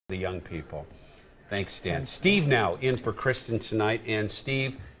the young people. Thanks, Stan. Steve now in for Kristen tonight. And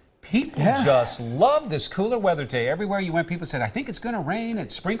Steve, people just love this cooler weather today. Everywhere you went, people said, I think it's going to rain.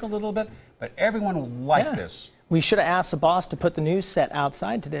 It sprinkled a little bit, but everyone liked this. We should have asked the boss to put the news set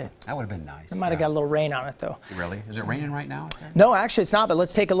outside today. That would have been nice. It might have got a little rain on it, though. Really? Is it raining right now? No, actually it's not, but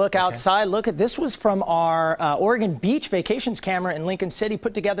let's take a look outside. Look at this. Was from our Oregon Beach vacations camera in Lincoln City.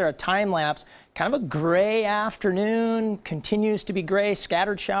 Put together a time lapse. Kind of a gray afternoon. Continues to be gray.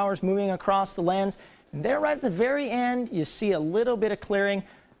 Scattered showers moving across the lens. And there right at the very end, you see a little bit of clearing.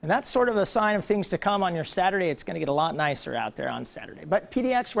 And that's sort of a sign of things to come on your Saturday. It's going to get a lot nicer out there on Saturday. But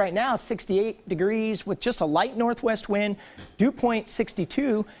PDX right now, 68 degrees with just a light northwest wind, dew point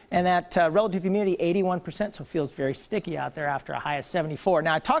 62, and that relative humidity 81%, so it feels very sticky out there after a high of 74.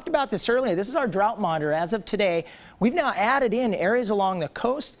 Now, I talked about this earlier. This is our drought monitor. As of today, we've now added in areas along the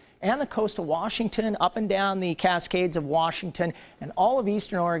coast and the coast of Washington, up and down the Cascades of Washington, and all of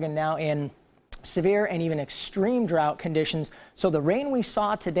eastern Oregon now in severe and even extreme drought conditions. So the rain we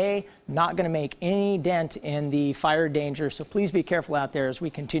saw today, not going to make any dent in the fire danger. So please be careful out there as we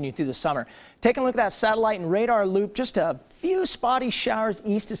continue through the summer. Taking a look at that satellite and radar loop, just a few spotty showers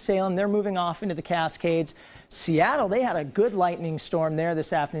east of Salem. They're moving off into the Cascades. Seattle, they had a good lightning storm there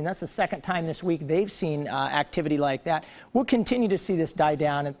this afternoon. That's the second time this week they've seen activity like that. We'll continue to see this die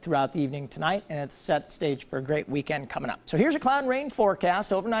down throughout the evening tonight, and it's set stage for a great weekend coming up. So here's your cloud and rain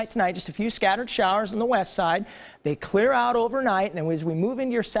forecast. Overnight tonight, just a few scattered showers on the west side. They clear out overnight, and then as we move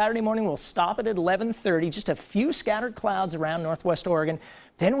into your Saturday morning, we'll stop it at 11:30. Just a few scattered clouds around northwest Oregon.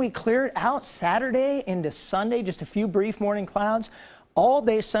 Then we clear it out Saturday into Sunday, just a few brief morning clouds. All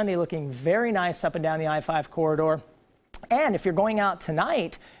day Sunday looking very nice up and down the I-5 corridor. And if you're going out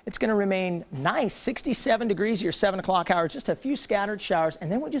tonight, it's going to remain nice, 67 degrees your 7 o'clock hour, just a few scattered showers,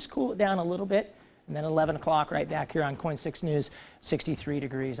 and then we just cool it down a little bit. And then 11 o'clock right back here on KOIN 6 News, 63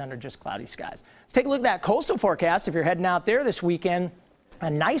 degrees under just cloudy skies. Let's take a look at that coastal forecast. If you're heading out there this weekend, a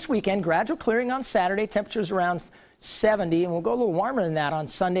nice weekend, gradual clearing on Saturday, temperatures around 70, and we'll go a little warmer than that on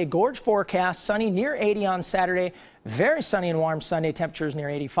Sunday. Gorge forecast, sunny near 80 on Saturday, very sunny and warm Sunday, temperatures near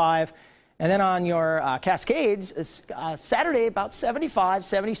 85. And then on your Cascades, Saturday about 75,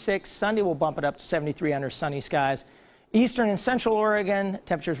 76. Sunday will bump it up to 73 under sunny skies. Eastern and central Oregon,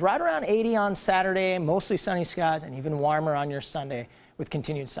 temperatures right around 80 on Saturday, mostly sunny skies, and even warmer on your Sunday with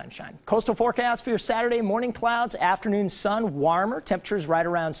continued sunshine. Coastal forecast for your Saturday, morning clouds, afternoon sun, warmer, temperatures right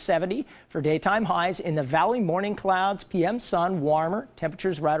around 70 for daytime highs. In the valley, morning clouds, PM sun, warmer,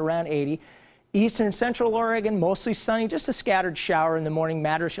 temperatures right around 80. Eastern and central Oregon, mostly sunny, just a scattered shower in the morning.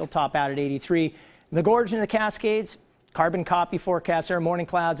 Madras, you'll top out at 83. In the Gorge and the Cascades, carbon copy forecast there, morning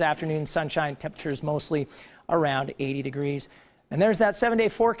clouds, afternoon sunshine, temperatures mostly around 80 degrees. And there's that 7-day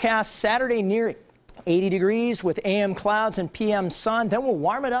forecast. Saturday near 80 degrees with AM clouds and PM sun. Then we'll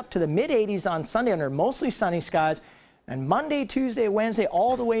warm it up to the mid-80s on Sunday under mostly sunny skies. And Monday, Tuesday, Wednesday,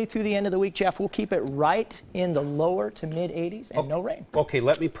 all the way through the end of the week, Jeff, we'll keep it right in the lower to mid-80s and no rain. Okay,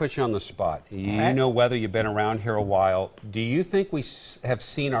 let me put you on the spot. You know weather, you've been around here a while. Do you think we have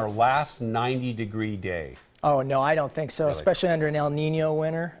seen our last 90-degree day? Oh, no, I don't think so, really? Especially under an El Nino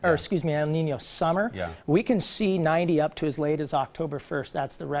winter, or excuse me, El Nino summer. Yeah. We can see 90 up to as late as October 1st.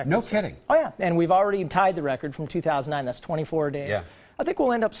 That's the record. No kidding. Oh, yeah, and we've already tied the record from 2009. That's 24 days. Yeah. I think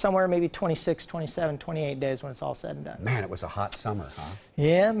we'll end up somewhere maybe 26, 27, 28 days when it's all said and done. Man, it was a hot summer, huh?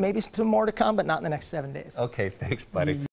 Yeah, maybe some more to come, but not in the next 7 days. Okay, thanks, buddy.